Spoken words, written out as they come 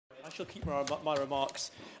shall keep my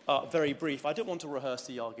remarks very brief. I don't want to rehearse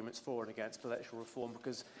the arguments for and against electoral reform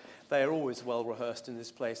because they are always well rehearsed in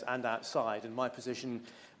this place and outside, and my position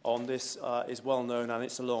on this is well known, and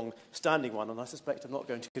it's a long-standing one, and I suspect I'm not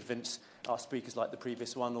going to convince our speakers like the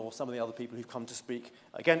previous one or some of the other people who've come to speak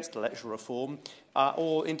against electoral reform,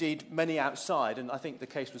 or indeed many outside, and I think the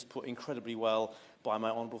case was put incredibly well by my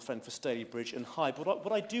honourable friend for Stalybridge and Hyde. But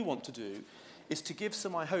what I do want to do is to give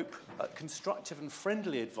some, I hope, constructive and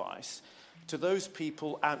friendly advice to those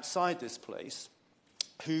people outside this place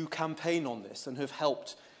who campaign on this and have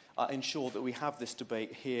helped ensure that we have this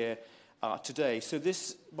debate here today. So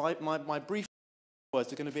my brief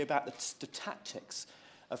words are going to be about the tactics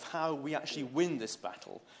of how we actually win this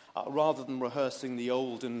battle, rather than rehearsing the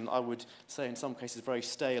old and, I would say in some cases, very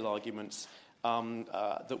stale arguments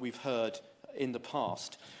that we've heard in the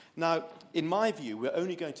past. Now, in my view, we're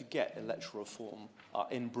only going to get electoral reform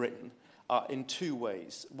in Britain in two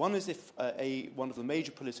ways. One is if one of the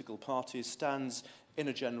major political parties stands in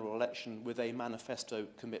a general election with a manifesto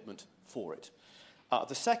commitment for it.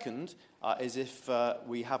 The second is if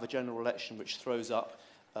we have a general election which throws up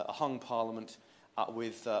a hung parliament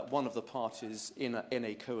with one of the parties in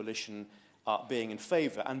a coalition being in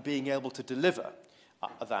favour and being able to deliver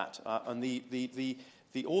that. And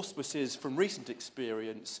the auspices from recent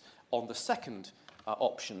experience on the second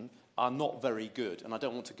option are not very good. And I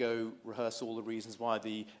don't want to go rehearse all the reasons why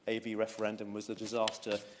the AV referendum was the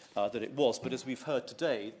disaster that it was. But as we've heard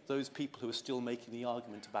today, those people who are still making the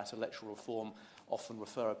argument about electoral reform often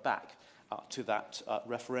refer back to that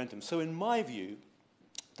referendum. So in my view,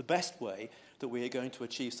 the best way that we are going to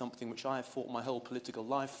achieve something which I have fought my whole political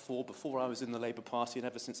life for before I was in the Labour Party and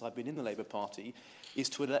ever since I've been in the Labour Party is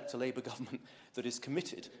to elect a Labour government that is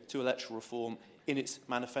committed to electoral reform in its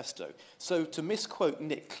manifesto. So to misquote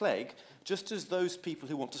Nick Clegg, just as those people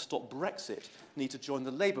who want to stop Brexit need to join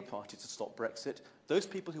the Labour Party to stop Brexit, those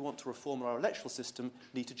people who want to reform our electoral system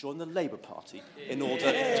need to join the Labour Party in order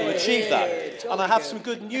to achieve that. And I have some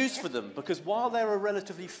good news for them, because while there are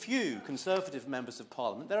relatively few Conservative members of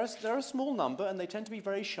Parliament, there are a small number, and they tend to be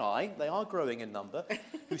very shy, they are growing in number,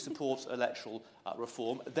 who support electoral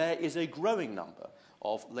reform. There is a growing number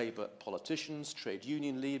of Labour politicians, trade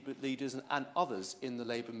union leaders, and others in the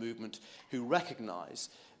Labour movement who recognise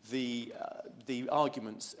the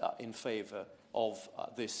arguments in favour of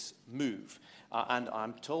this move. And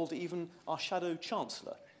I'm told even our shadow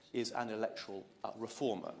chancellor is an electoral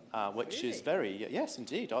reformer, which is very, yes,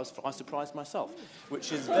 indeed, I surprised myself,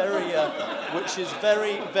 which is very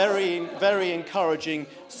encouraging.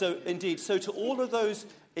 So, indeed, so to all of those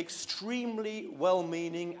extremely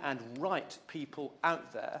well-meaning and right people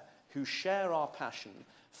out there who share our passion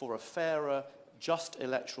for a fairer, just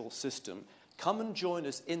electoral system, come and join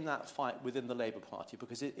us in that fight within the Labour Party,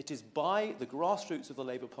 because it is by the grassroots of the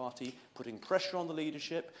Labour Party putting pressure on the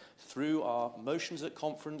leadership through our motions at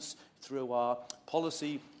conference, through our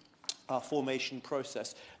policy formation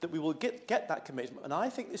process, that we will get that commitment. And I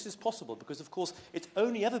think this is possible because, of course, it's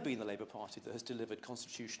only ever been the Labour Party that has delivered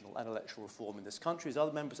constitutional and electoral reform in this country. As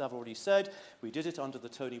other members have already said, we did it under the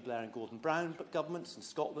Tony Blair and Gordon Brown governments in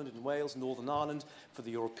Scotland and Wales and Northern Ireland for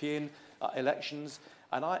the European elections.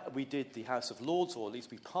 And we did the House of Lords, or at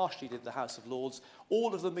least we partially did the House of Lords.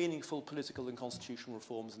 All of the meaningful political and constitutional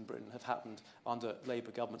reforms in Britain have happened under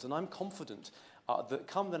Labour governments. And I'm confident that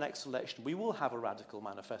come the next election, we will have a radical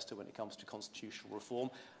manifesto when it comes to constitutional reform.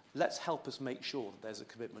 Let's help us make sure that there's a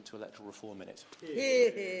commitment to electoral reform in it.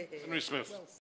 Henry Smith.